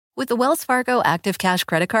With the Wells Fargo Active Cash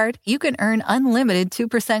Credit Card, you can earn unlimited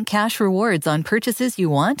 2% cash rewards on purchases you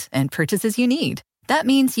want and purchases you need. That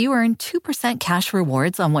means you earn 2% cash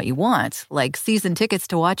rewards on what you want, like season tickets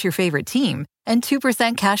to watch your favorite team, and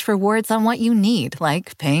 2% cash rewards on what you need,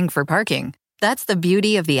 like paying for parking. That's the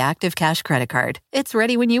beauty of the Active Cash Credit Card. It's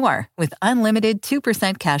ready when you are, with unlimited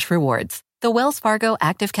 2% cash rewards. The Wells Fargo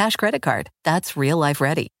Active Cash Credit Card. That's real life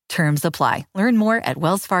ready. Terms apply. Learn more at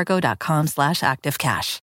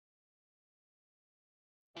wellsfargo.com/activecash.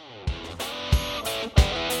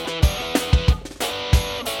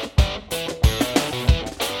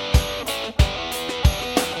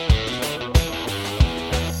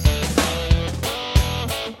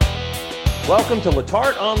 Welcome to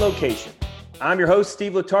Letarte on Location. I'm your host,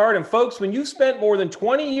 Steve Letarte, and folks, when you've spent more than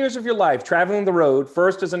 20 years of your life traveling the road,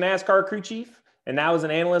 first as a NASCAR crew chief and now as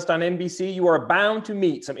an analyst on NBC, you are bound to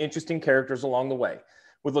meet some interesting characters along the way.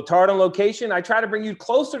 With Letarte on Location, I try to bring you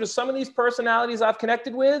closer to some of these personalities I've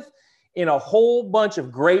connected with in a whole bunch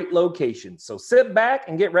of great locations. So sit back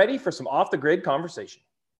and get ready for some off-the-grid conversation.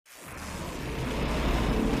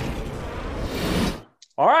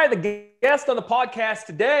 All right, the guest on the podcast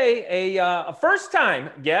today, a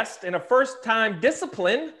first-time guest and a first-time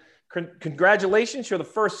discipline. Congratulations, you're the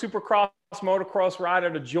first Supercross motocross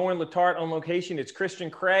rider to join Letarte on Location. It's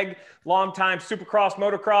Christian Craig, longtime Supercross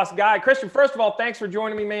motocross guy. Christian, first of all, thanks for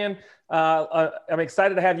joining me, man. I'm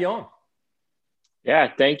excited to have you on.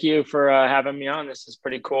 Yeah, thank you for having me on. This is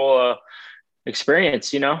pretty cool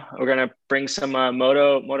experience. You know, we're gonna bring some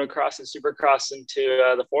motocross and Supercross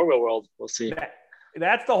into the four-wheel world. We'll see.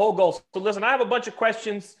 That's the whole goal. So listen, I have a bunch of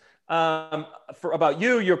questions about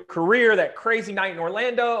you, your career, that crazy night in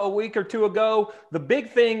Orlando a week or two ago. The big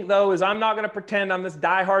thing, though, is I'm not going to pretend I'm this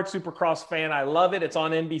diehard Supercross fan. I love it. It's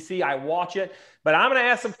on NBC. I watch it. But I'm going to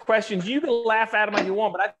ask some questions. You can laugh at them if you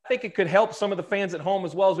want, but I think it could help some of the fans at home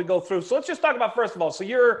as well as we go through. So let's just talk about, first of all, so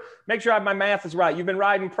make sure my math is right. You've been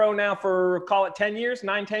riding pro now for, call it 10 years,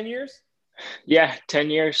 10 years? Yeah, 10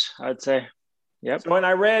 years, I'd say. Yep. So when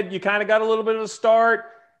I read, you kind of got a little bit of a start,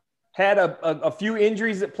 had a few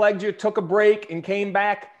injuries that plagued you, took a break and came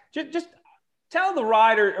back. Just tell the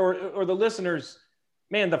rider or the listeners,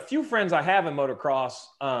 man, the few friends I have in motocross,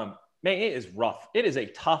 man, it is rough. It is a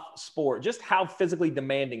tough sport. Just how physically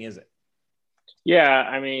demanding is it? Yeah,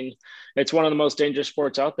 I mean, it's one of the most dangerous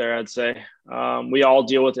sports out there, I'd say. We all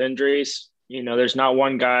deal with injuries. You know, there's not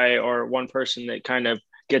one guy or one person that kind of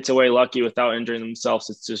gets away lucky without injuring themselves.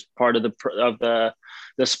 It's just part of the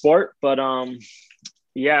sport. But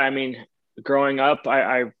yeah, I mean, growing up,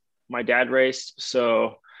 my dad raced,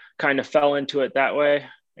 so kind of fell into it that way,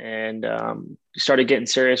 and started getting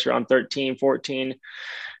serious around 13, 14.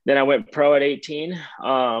 Then I went pro at 18,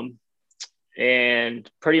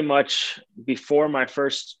 and pretty much before my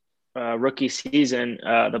first rookie season,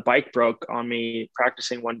 the bike broke on me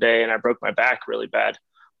practicing one day, and I broke my back really bad.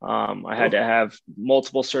 I had to have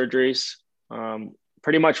multiple surgeries,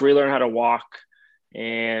 pretty much relearn how to walk,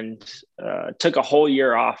 and took a whole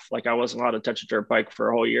year off. Like, I wasn't allowed to touch a dirt bike for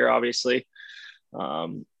a whole year, obviously.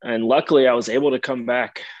 And luckily I was able to come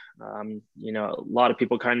back. You know, a lot of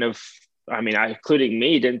people including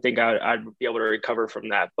me, didn't think I'd be able to recover from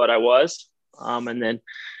that, but I was. And then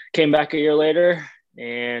came back a year later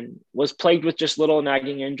and was plagued with just little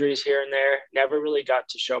nagging injuries here and there. Never really got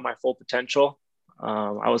to show my full potential.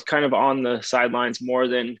 I was kind of on the sidelines more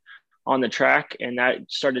than on the track, and that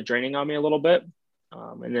started draining on me a little bit.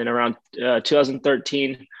 And then around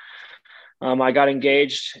 2013, I got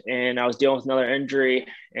engaged and I was dealing with another injury.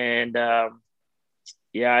 And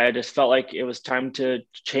yeah, I just felt like it was time to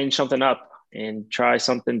change something up and try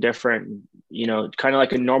something different, you know, kind of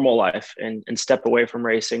like a normal life and step away from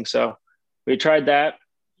racing. So we tried that.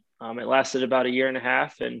 It lasted about a year and a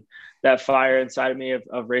half, and that fire inside of me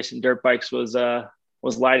of racing dirt bikes was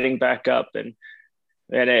lighting back up, and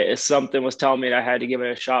something was telling me that I had to give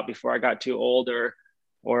it a shot before I got too old or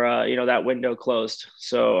you know, that window closed.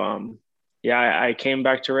 So yeah, I came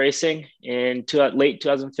back to racing in late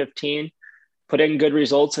 2015, put in good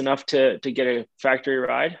results enough to get a factory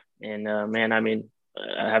ride, and man, I mean,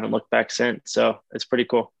 I haven't looked back since. So it's pretty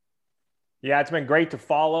cool. Yeah, it's been great to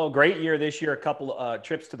follow. Great year this year. A couple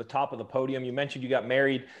trips to the top of the podium. You mentioned you got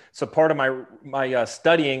married. So part of my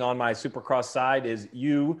studying on my Supercross side is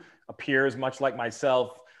you appears much like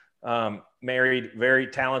myself, married very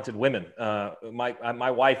talented women. My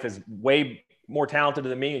wife is way more talented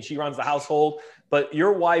than me, and she runs the household. But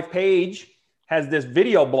your wife, Paige, has this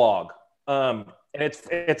video blog, and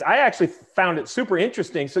it's I actually found it super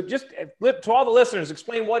interesting. So just to all the listeners,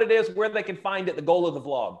 explain what it is, where they can find it, the goal of the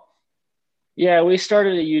vlog. Yeah, we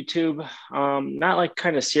started a YouTube, not like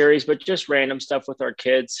kind of series, but just random stuff with our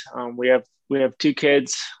kids. We have two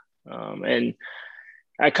kids, and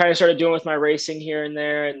I kind of started doing with my racing here and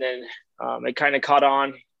there, and then it kind of caught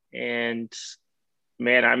on. And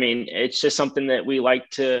man, I mean, it's just something that we like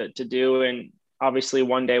to do, and obviously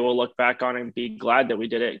one day we'll look back on and be glad that we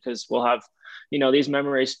did it because we'll have, these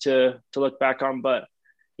memories to look back on. But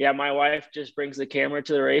yeah, my wife just brings the camera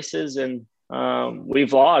to the races, and we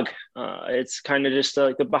vlog. It's kind of just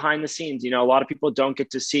like the behind the scenes. A lot of people don't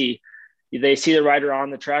get to see. They see the rider on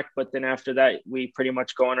the track, but then after that, we pretty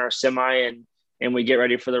much go in our semi and we get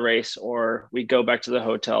ready for the race, or we go back to the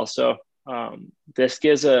hotel. So this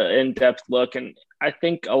gives a in-depth look, and I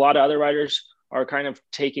think a lot of other riders are kind of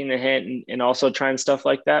taking the hint and also trying stuff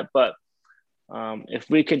like that. But if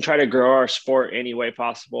we can try to grow our sport any way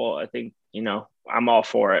possible, I think, I'm all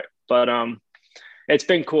for it. But it's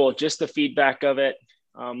been cool. Just the feedback of it,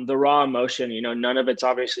 the raw emotion, none of it's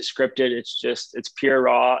obviously scripted. It's pure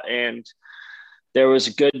raw. And there was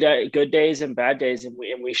good days and bad days. And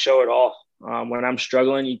we show it all. When I'm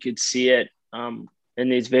struggling, you could see it in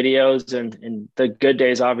these videos, and the good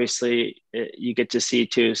days, obviously you get to see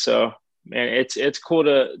too. So man, it's cool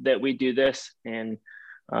that we do this. And,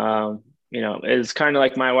 it's kind of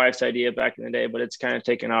like my wife's idea back in the day, but it's kind of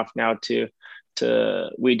taken off now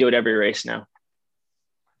we do it every race now.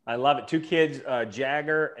 I love it. Two kids,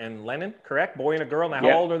 Jagger and Lennon, correct? Boy and a girl. Now, how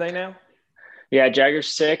Yeah. old are they now? Yeah, Jagger's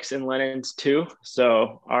 6 and Lennon's 2.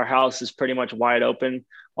 So our house is pretty much wide open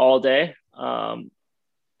all day.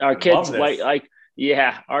 Our kids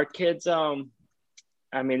our kids,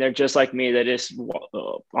 I mean, they're just like me. They're just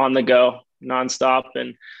on the go nonstop.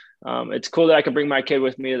 And it's cool that I can bring my kid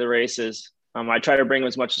with me to the races. I try to bring them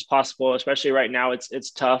as much as possible, especially right now.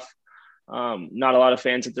 It's tough. Not a lot of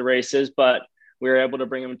fans at the races, but we were able to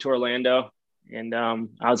bring them to Orlando, and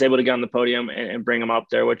I was able to get on the podium and bring them up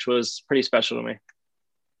there, which was pretty special to me.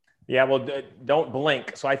 Yeah, well, don't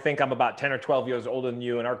blink. So I think I'm about 10 or 12 years older than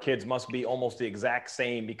you, and our kids must be almost the exact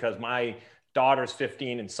same because my daughter's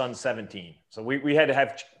 15 and son's 17. So we had to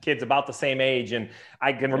have kids about the same age. And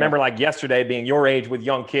I can remember like yesterday being your age with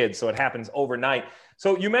young kids. So it happens overnight.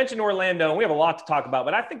 So you mentioned Orlando, and we have a lot to talk about,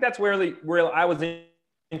 but I think that's where I was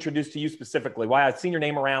introduced to you specifically, why I've seen your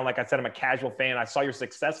name around. Like I said, I'm a casual fan. I saw your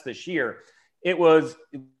success this year. It was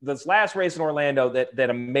this last race in Orlando that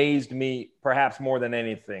amazed me perhaps more than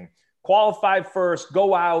anything. Qualified first,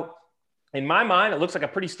 go out. In my mind, it looks like a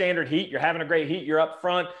pretty standard heat. You're having a great heat. You're up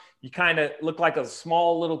front. You kind of look like a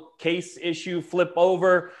small little case issue, flip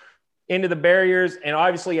over into the barriers, and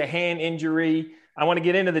obviously a hand injury. I want to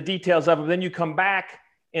get into the details of it. Then you come back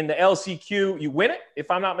in the LCQ, you win it, if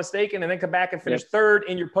I'm not mistaken, and then come back and finish third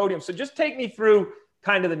in your podium. So just take me through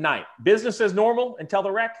kind of the night. Business as normal until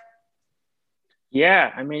the wreck?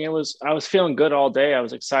 Yeah, I mean, I was feeling good all day. I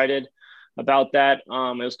was excited about that.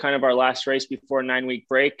 It was kind of our last race before a 9-week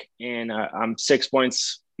break, and I'm 6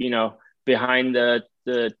 points, behind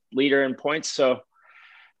the leader in points. So,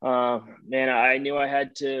 man, I knew I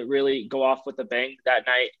had to really go off with a bang that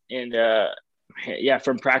night. And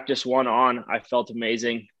from practice 1 on, I felt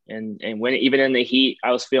amazing. And when even in the heat,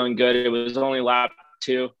 I was feeling good. It was only lap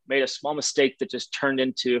 2. Made a small mistake that just turned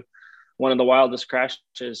into one of the wildest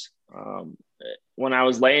crashes. When I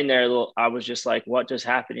was laying there, I was just like, what just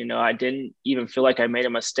happened? I didn't even feel like I made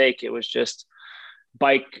a mistake. It was just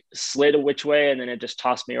bike slid a which way, and then it just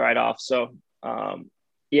tossed me right off. So,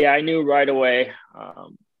 I knew right away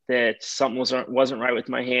that something wasn't right with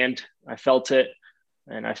my hand. I felt it,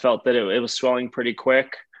 and I felt that it was swelling pretty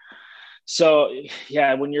quick. So,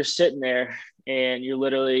 yeah, when you're sitting there and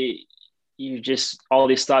you just all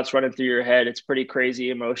these thoughts running through your head, it's pretty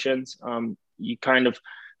crazy emotions. You kind of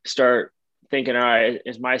start thinking, all right,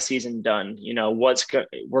 is my season done?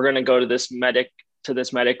 We're going to go to this medic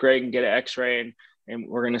rig and get an x-ray and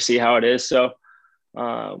we're going to see how it is. So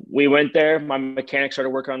we went there, my mechanic started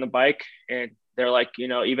working on the bike, and they're like,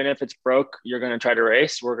 even if it's broke, you're going to try to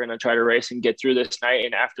race. We're going to try to race and get through this night.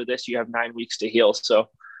 And after this, you have 9 weeks to heal. So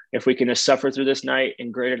if we can just suffer through this night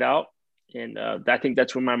and grade it out. And I think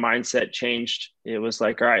that's when my mindset changed. It was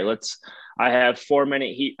like, all right, I have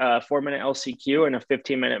 4-minute LCQ and a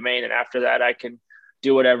 15-minute main. And after that, I can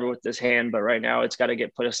do whatever with this hand. But right now it's got to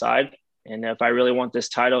get put aside. And if I really want this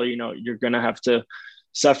title, you're going to have to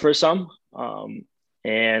suffer some.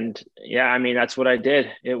 That's what I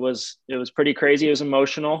did. It was pretty crazy. It was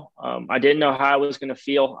emotional. I didn't know how I was going to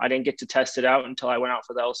feel. I didn't get to test it out until I went out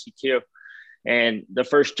for the LCQ. And the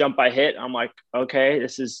first jump I hit, I'm like, okay,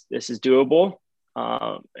 this is doable.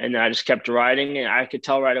 And I just kept riding, and I could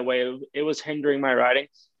tell right away it was hindering my riding.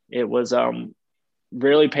 It was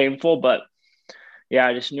really painful, but yeah,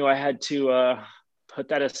 I just knew I had to put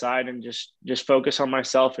that aside and just focus on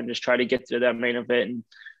myself and just try to get to that main event. And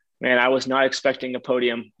man, I was not expecting a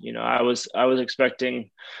podium. I was expecting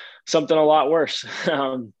something a lot worse.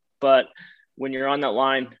 But when you're on that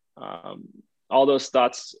line, all those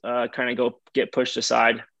thoughts kind of get pushed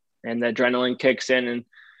aside, and the adrenaline kicks in. And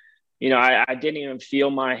I didn't even feel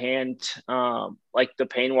my hand, like the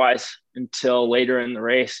pain wise, until later in the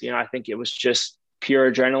race. I think it was just pure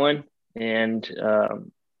adrenaline. And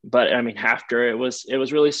but I mean, after it was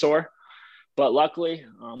really sore. But luckily,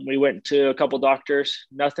 we went to a couple doctors.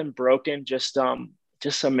 Nothing broken, just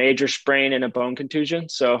a major sprain and a bone contusion.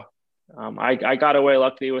 So I got away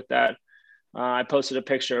luckily with that. I posted a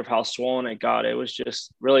picture of how swollen it got. It was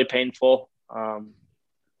just really painful. I'm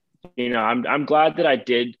glad that I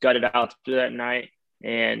did gut it out through that night,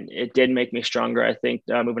 and it did make me stronger, I think,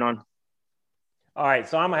 moving on. All right,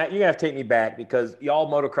 so you're gonna have to take me back because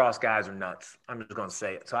y'all motocross guys are nuts. I'm just gonna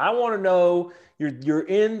say it. So I want to know you're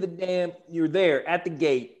there at the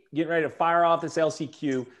gate, getting ready to fire off this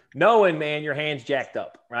LCQ, knowing, man, your hand's jacked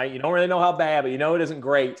up, right? You don't really know how bad, but you know it isn't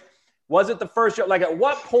great. Was it the first show? Like, at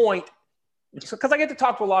what point? Because I get to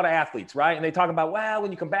talk to a lot of athletes, right? And they talk about, well,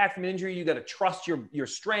 when you come back from an injury, you got to trust your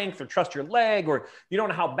strength or trust your leg, or you don't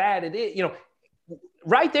know how bad it is.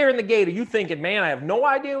 Right there in the gate, are you thinking, man, I have no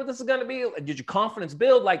idea what this is going to be? Did your confidence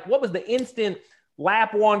build? Like, what was the instant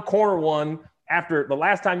lap one, corner one after the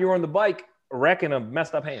last time you were on the bike wrecking a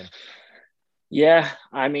messed up hand? Yeah,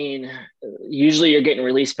 I mean, usually you're getting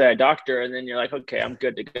released by a doctor and then you're like, okay, I'm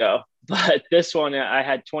good to go. But this one, I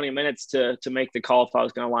had 20 minutes to make the call if I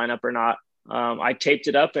was going to line up or not. I taped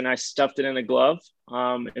it up and I stuffed it in a glove,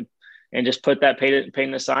 and just put that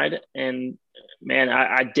pain aside. And man,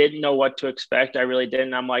 I didn't know what to expect. I really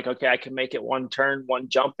didn't. I'm like, okay, I can make it one turn, one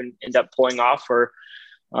jump, and end up pulling off, or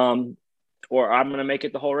I'm going to make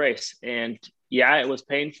it the whole race. And yeah, it was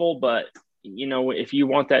painful, but if you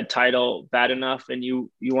want that title bad enough and you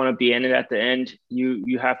want to be in it at the end,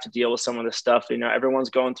 you have to deal with some of the stuff. Everyone's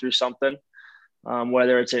going through something,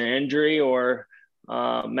 whether it's an injury or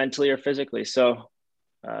mentally or physically. So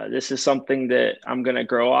this is something that I'm going to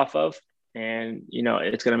grow off of, and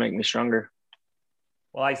it's going to make me stronger.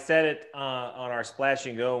 Well, I said it on our Splash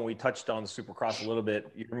and Go, and we touched on the Supercross a little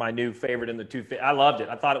bit. You're my new favorite in the 250. I loved it.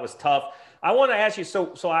 I thought it was tough. I want to ask you,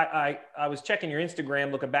 so I was checking your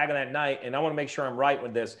Instagram, looking back on that night, and I want to make sure I'm right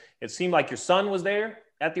with this. It seemed like your son was there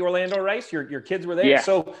at the Orlando race. Your kids were there. Yeah.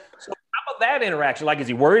 So how about that interaction? Like, is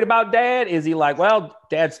he worried about dad? Is he like, well,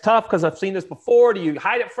 dad's tough because I've seen this before? Do you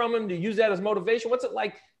hide it from him? Do you use that as motivation? What's it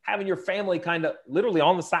like having your family kind of literally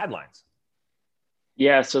on the sidelines?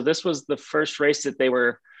 Yeah, so this was the first race that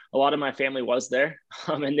a lot of my family was there,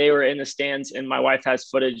 and they were in the stands, and my wife has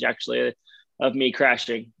footage actually of me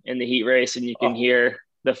crashing in the heat race, and you can hear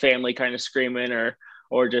the family kind of screaming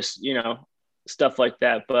or just, stuff like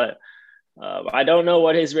that. But I don't know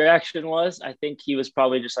what his reaction was. I think he was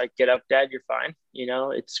probably just like, get up, Dad, you're fine.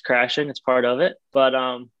 It's crashing. It's part of it. But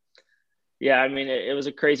yeah, I mean, it was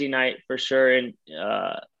a crazy night for sure. And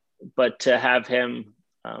but to have him,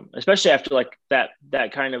 especially after like that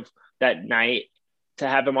kind of that night, to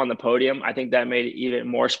have him on the podium, I think that made it even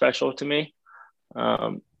more special to me.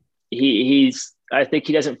 I think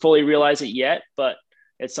he doesn't fully realize it yet, but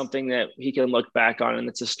it's something that he can look back on, and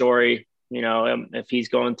it's a story, if he's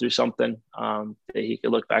going through something that he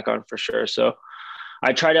could look back on for sure. So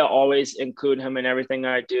I try to always include him in everything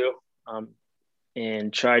I do,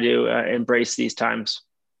 and try to embrace these times.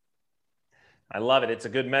 I love it. It's a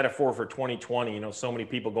good metaphor for 2020. So many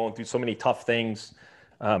people going through so many tough things,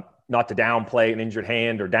 not to downplay an injured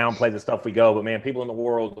hand or downplay the stuff we go, but man, people in the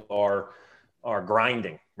world are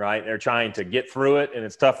grinding, right? They're trying to get through it, and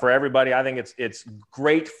it's tough for everybody. I think it's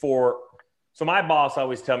great so my boss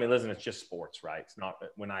always tell me, listen, it's just sports, right? It's not,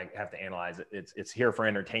 when I have to analyze it, it's here for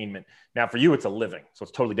entertainment. Now for you, it's a living. So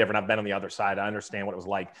it's totally different. I've been on the other side. I understand what it was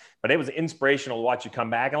like, but it was inspirational to watch you come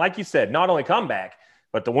back. And like you said, not only come back,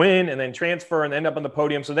 but to win and then transfer and end up on the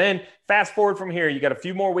podium. So then fast forward from here, you got a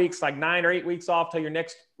few more weeks, like 9 or 8 weeks off till your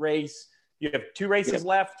next race. You have 2 races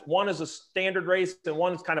left. One is a standard race and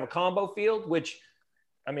one is kind of a combo field, which,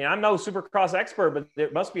 I mean, I'm no Supercross expert, but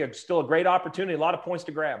there must be still a great opportunity, a lot of points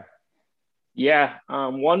to grab. Yeah.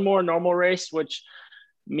 One more normal race, which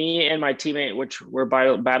me and my teammate, which we're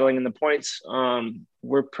battling in the points,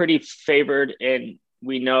 we're pretty favored and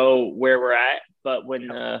we know where we're at. But when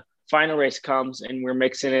the final race comes and we're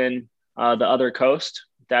mixing in the other coast,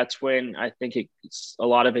 that's when I think a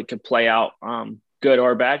lot of it could play out, good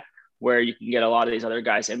or bad, where you can get a lot of these other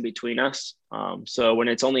guys in between us. So when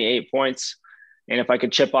it's only 8 points, and if I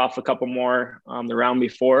could chip off a couple more the round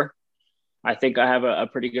before, I think I have a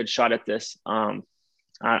pretty good shot at this.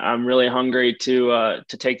 I'm really hungry to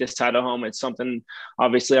take this title home. It's something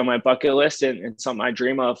obviously on my bucket list and something I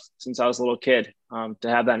dream of since I was a little kid, to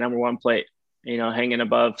have that number one plate, hanging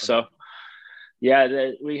above. So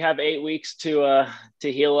yeah, we have 8 weeks to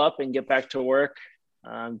heal up and get back to work,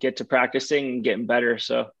 get to practicing and getting better.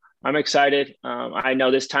 So I'm excited. I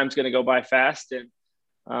know this time's going to go by fast, and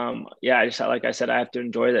like I said, I have to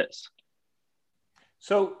enjoy this.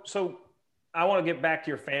 So I want to get back to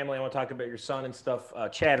your family. I want to talk about your son and stuff.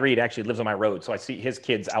 Chad Reed actually lives on my road, so I see his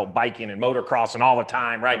kids out biking and motocrossing all the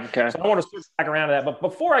time, right? Okay. So I want to switch back around to that. But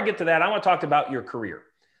before I get to that, I want to talk about your career,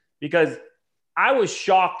 because I was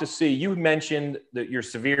shocked to see you mentioned that your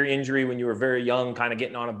severe injury when you were very young, kind of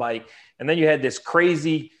getting on a bike, and then you had this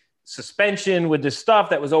crazy suspension with this stuff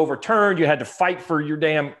that was overturned. You had to fight for your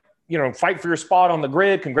fight for your spot on the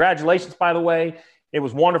grid. Congratulations, by the way. It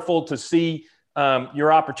was wonderful to see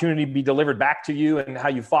your opportunity be delivered back to you and how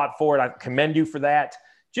you fought for it. I commend you for that.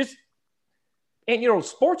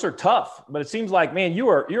 Sports are tough, but it seems like, man,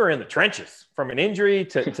 you're in the trenches from an injury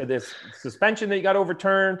to this suspension that you got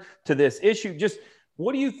overturned to this issue. Just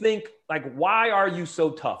what do you think? Like, why are you so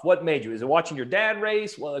tough? What made you? Is it watching your dad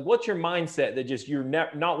race? Well, like, what's your mindset that just you're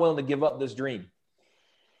not willing to give up this dream?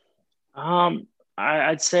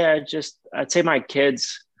 I'd say my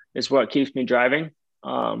kids is what keeps me driving.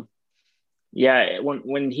 When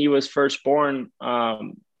he was first born,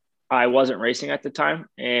 I wasn't racing at the time,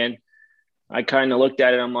 and I kind of looked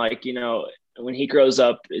at it. I'm like, when he grows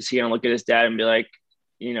up, is he going to look at his dad and be like,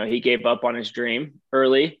 he gave up on his dream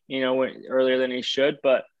early, earlier than he should.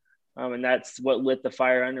 But, and that's what lit the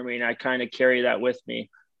fire under me. And I kind of carry that with me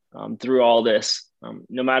through all this,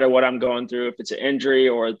 no matter what I'm going through, if it's an injury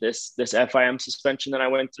or this FIM suspension that I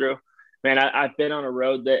went through. Man, I've been on a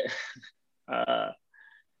road that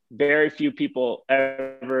very few people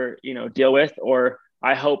ever, deal with, or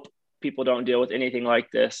I hope people don't deal with anything like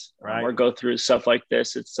this, right, or go through stuff like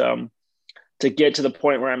this. It's to get to the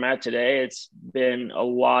point where I'm at today, it's been a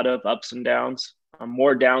lot of ups and downs,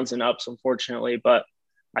 more downs than ups, unfortunately. But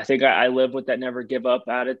I think I live with that never give up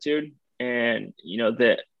attitude, and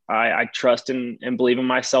that I trust and believe in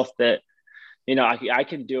myself that I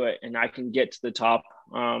can do it and I can get to the top.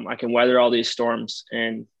 I can weather all these storms,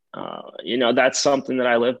 and that's something that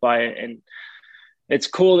I live by. And it's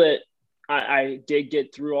cool that I did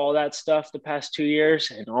get through all that stuff the past 2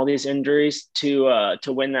 years and all these injuries to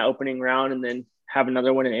win that opening round and then have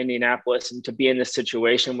another one in Indianapolis, and to be in this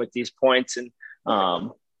situation with these points. And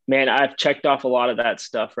man, I've checked off a lot of that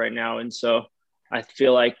stuff right now. And so I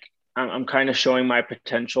feel like I'm kind of showing my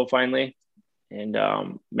potential finally. And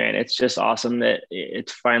man, it's just awesome that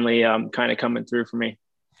it's finally kind of coming through for me.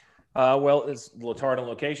 It's Letard on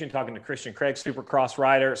Location, talking to Christian Craig, Supercross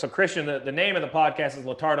rider. So Christian, the name of the podcast is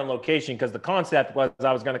Letard on Location because the concept was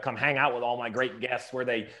I was going to come hang out with all my great guests where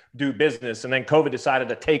they do business. And then COVID decided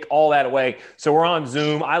to take all that away. So we're on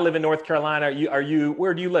Zoom. I live in North Carolina.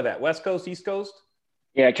 Where do you live at? West Coast, East Coast?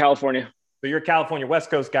 Yeah, California. So you're a California West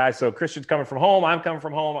Coast guy. So Christian's coming from home. I'm coming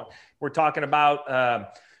from home. We're talking about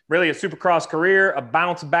really a Supercross career, a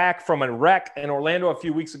bounce back from a wreck in Orlando a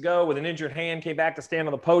few weeks ago with an injured hand, came back to stand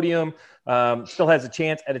on the podium, still has a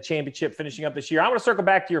chance at a championship finishing up this year. I want to circle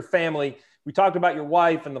back to your family. We talked about your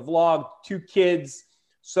wife and the vlog, 2 kids.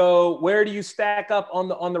 So where do you stack up on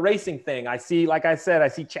the racing thing? I see, like I said, I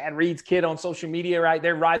see Chad Reed's kid on social media right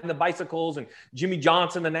there riding the bicycles, and Jimmy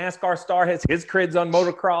Johnson, the NASCAR star, has his kids on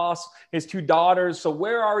motocross, his 2 daughters. So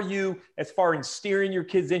where are you as far as steering your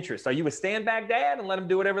kids' interests? Are you a stand back dad and let them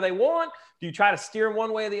do whatever they want? Do you try to steer them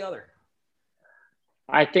one way or the other?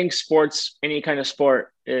 I think sports, any kind of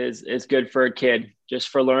sport is good for a kid, just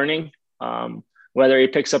for learning, whether he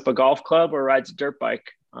picks up a golf club or rides a dirt bike.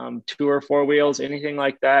 2 or 4 wheels, anything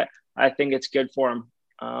like that. I think it's good for him.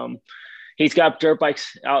 He's got dirt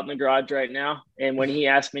bikes out in the garage right now. And when he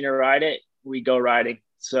asks me to ride it, we go riding.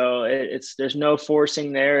 So there's no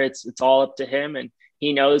forcing there. It's all up to him. And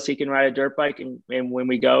he knows he can ride a dirt bike. And when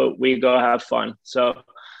we go have fun. So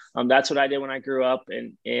that's what I did when I grew up.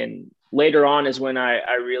 And later on is when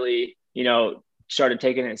I really, started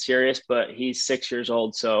taking it serious, but he's 6 years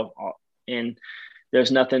old. So, and there's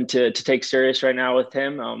nothing to take serious right now with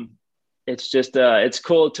him. It's just, it's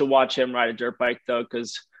cool to watch him ride a dirt bike though,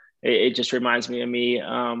 because it just reminds me of me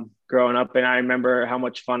growing up. And I remember how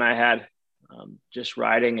much fun I had just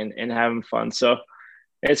riding and having fun. So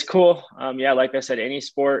it's cool. Like I said, any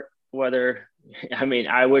sport,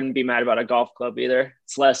 I wouldn't be mad about a golf club either.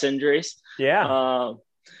 It's less injuries. Yeah.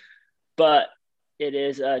 But it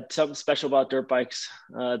is something special about dirt bikes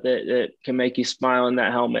that can make you smile in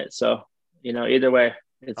that helmet. So, either way,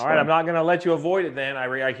 It's All right, fun. I'm not going to let you avoid it then.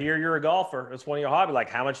 I hear you're a golfer. It's one of your hobbies. Like,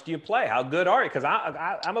 how much do you play? How good are you? Because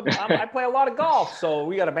I play a lot of golf. So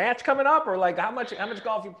we got a match coming up, or like how much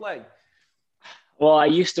golf you play? Well, I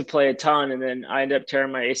used to play a ton, and then I ended up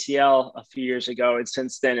tearing my ACL a few years ago, and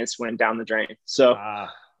since then it's went down the drain. So,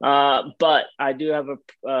 but I do have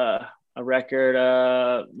a record.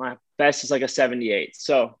 My best is like a 78.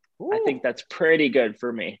 So Ooh, I think that's pretty good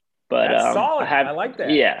for me. But that's solid. I like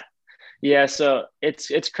that. Yeah. So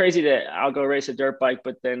it's crazy that I'll go race a dirt bike,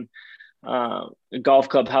 but then a golf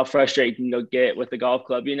club, how frustrating you can get with the golf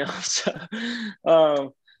club, you know?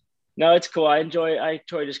 So, no, it's cool. I enjoy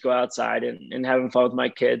just go outside and having fun with my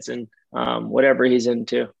kids and whatever he's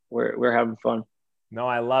into, we're having fun. No,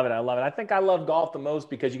 I love it. I think I love golf the most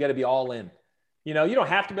because you got to be all in. You know, you don't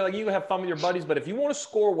have to be like, you can have fun with your buddies, but if you want to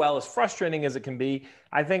score well, as frustrating as it can be,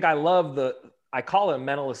 I think I love I call it a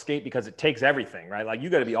mental escape because it takes everything, right? Like you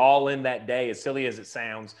got to be all in that day, as silly as it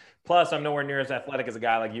sounds. Plus, I'm nowhere near as athletic as a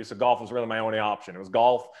guy like you, so golf was really my only option. It was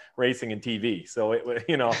golf, racing, and TV. So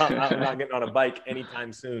I'm not getting on a bike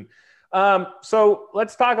anytime soon. So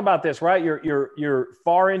let's talk about this, right? You're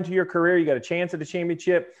far into your career. You got a chance at the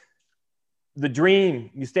championship. The dream.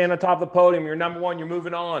 You stand on top of the podium. You're number one. You're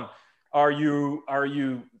moving on. Are you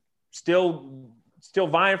still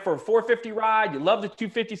vying for a 450 ride? You love the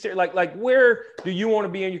 250 series. Like where do you want to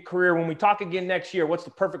be in your career when we talk again next year? What's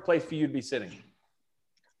the perfect place for you to be sitting?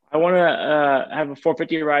 I want to have a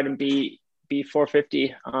 450 ride and be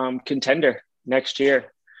 450 contender next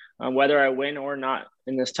year, whether I win or not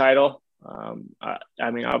in this title.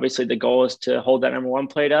 I mean, obviously the goal is to hold that number one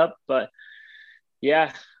plate up, but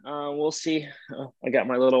yeah, we'll see. I got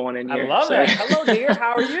my little one in here. I love that. Hello, dear.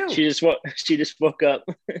 How are you? She just woke up.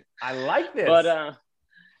 I like this. But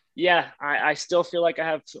yeah, I still feel like I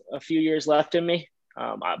have a few years left in me.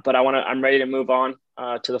 But I'm ready to move on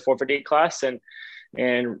to the 450 class and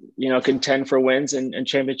contend for wins and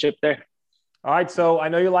championship there. All right. So I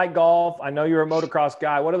know you like golf. I know you're a motocross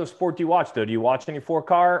guy. What other sport do you watch though? Do you watch any four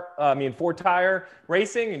tire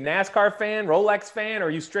racing? NASCAR fan, Rolex fan, or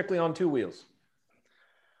are you strictly on two wheels?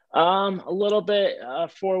 A little bit,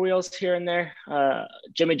 four wheels here and there.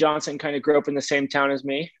 Jimmy Johnson kind of grew up in the same town as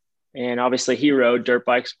me, and obviously he rode dirt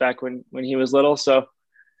bikes back when he was little. So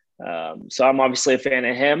I'm obviously a fan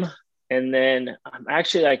of him. And then I'm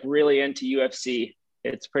actually like really into UFC.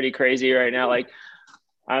 It's pretty crazy right now. Like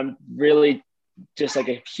I'm really just like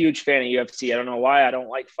a huge fan of UFC. I don't know why. I don't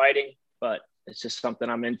like fighting, but it's just something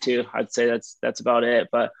I'm into. I'd say that's about it.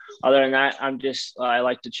 But other than that, I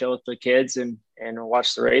like to chill with the kids and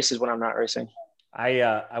watch the races when I'm not racing.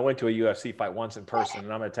 I went to a UFC fight once in person,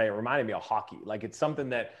 and I'm going to tell you, it reminded me of hockey. Like it's something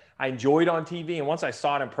that I enjoyed on TV, and once I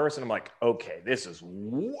saw it in person, I'm like, okay, this is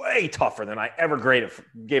way tougher than I ever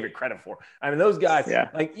gave it credit for. I mean, those guys,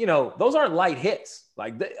 those aren't light hits.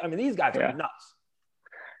 Like, these guys are nuts.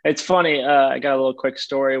 It's funny. I got a little quick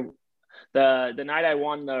story. The night I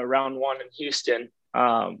won the round one in Houston,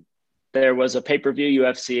 there was a pay-per-view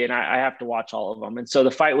UFC, and I have to watch all of them. And so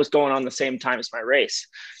the fight was going on the same time as my race.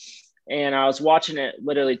 And I was watching it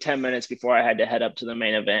literally 10 minutes before I had to head up to the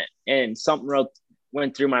main event. And something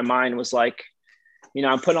went through my mind was like,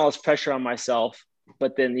 I'm putting all this pressure on myself,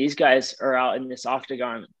 but then these guys are out in this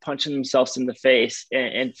octagon punching themselves in the face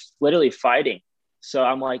and literally fighting. So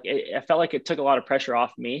I'm like, I felt like it took a lot of pressure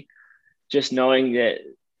off me, just knowing that,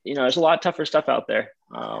 there's a lot tougher stuff out there.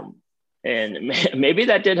 And maybe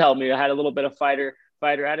that did help me. I had a little bit of fighter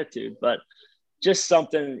attitude, but just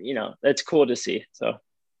something, that's cool to see. So.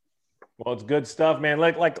 Well, it's good stuff, man.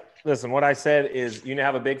 Listen, what I said is you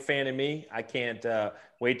have a big fan of me. I can't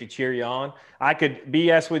wait to cheer you on. I could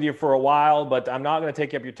BS with you for a while, but I'm not going to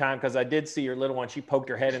take up your time because I did see your little one. She poked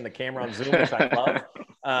her head in the camera on Zoom, which I love.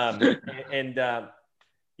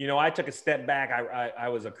 I took a step back. I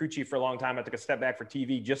was a crew chief for a long time. I took a step back for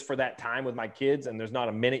TV just for that time with my kids, and there's not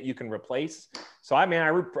a minute you can replace. So, I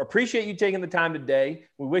appreciate you taking the time today.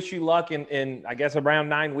 We wish you luck in I guess, around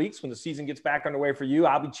 9 weeks when the season gets back underway for you.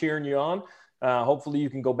 I'll be cheering you on. Hopefully you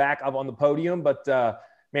can go back up on the podium. But,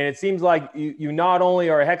 man, it seems like you not only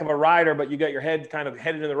are a heck of a rider, but you got your head kind of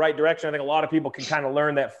headed in the right direction. I think a lot of people can kind of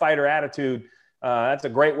learn that fighter attitude. That's a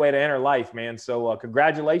great way to enter life, man. So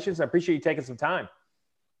congratulations. I appreciate you taking some time.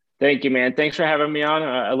 Thank you, man. Thanks for having me on.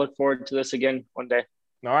 I look forward to this again one day.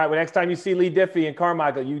 All right. Well, next time you see Lee Diffie and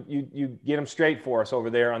Carmichael, you get them straight for us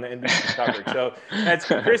over there on the NBC coverage. So that's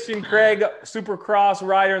Christian Craig, Supercross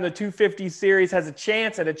rider in the 250 series, has a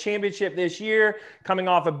chance at a championship this year, coming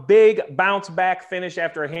off a big bounce back finish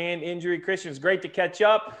after a hand injury. Christian, it's great to catch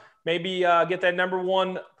up. Maybe get that number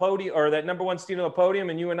one podium or that number one seat on the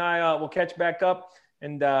podium, and you and I will catch back up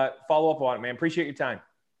and follow up on it, man. Appreciate your time.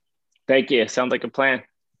 Thank you. Sounds like a plan.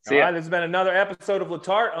 See ya. All right, this has been another episode of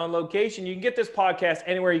Letarte on Location. You can get this podcast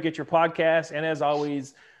anywhere you get your podcasts. And as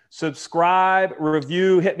always, subscribe,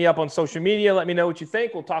 review, hit me up on social media. Let me know what you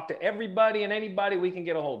think. We'll talk to everybody and anybody we can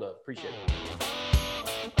get a hold of. Appreciate it.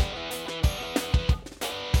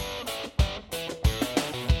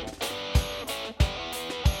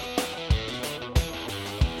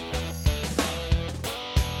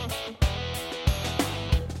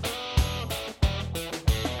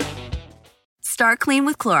 Start clean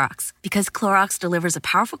with Clorox because Clorox delivers a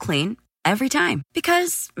powerful clean every time.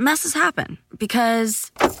 Because messes happen.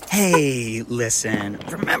 Because... Hey, listen.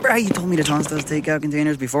 Remember how you told me to toss those takeout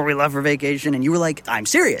containers before we left for vacation? And you were like, I'm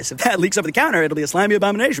serious. If that leaks over the counter, it'll be a slimy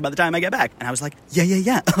abomination by the time I get back. And I was like,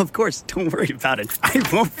 yeah, of course. Don't worry about it. I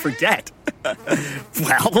won't forget.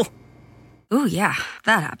 Well... Ooh, yeah,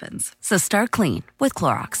 that happens. So start clean with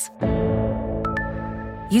Clorox.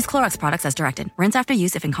 Use Clorox products as directed. Rinse after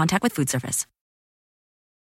use if in contact with food surface.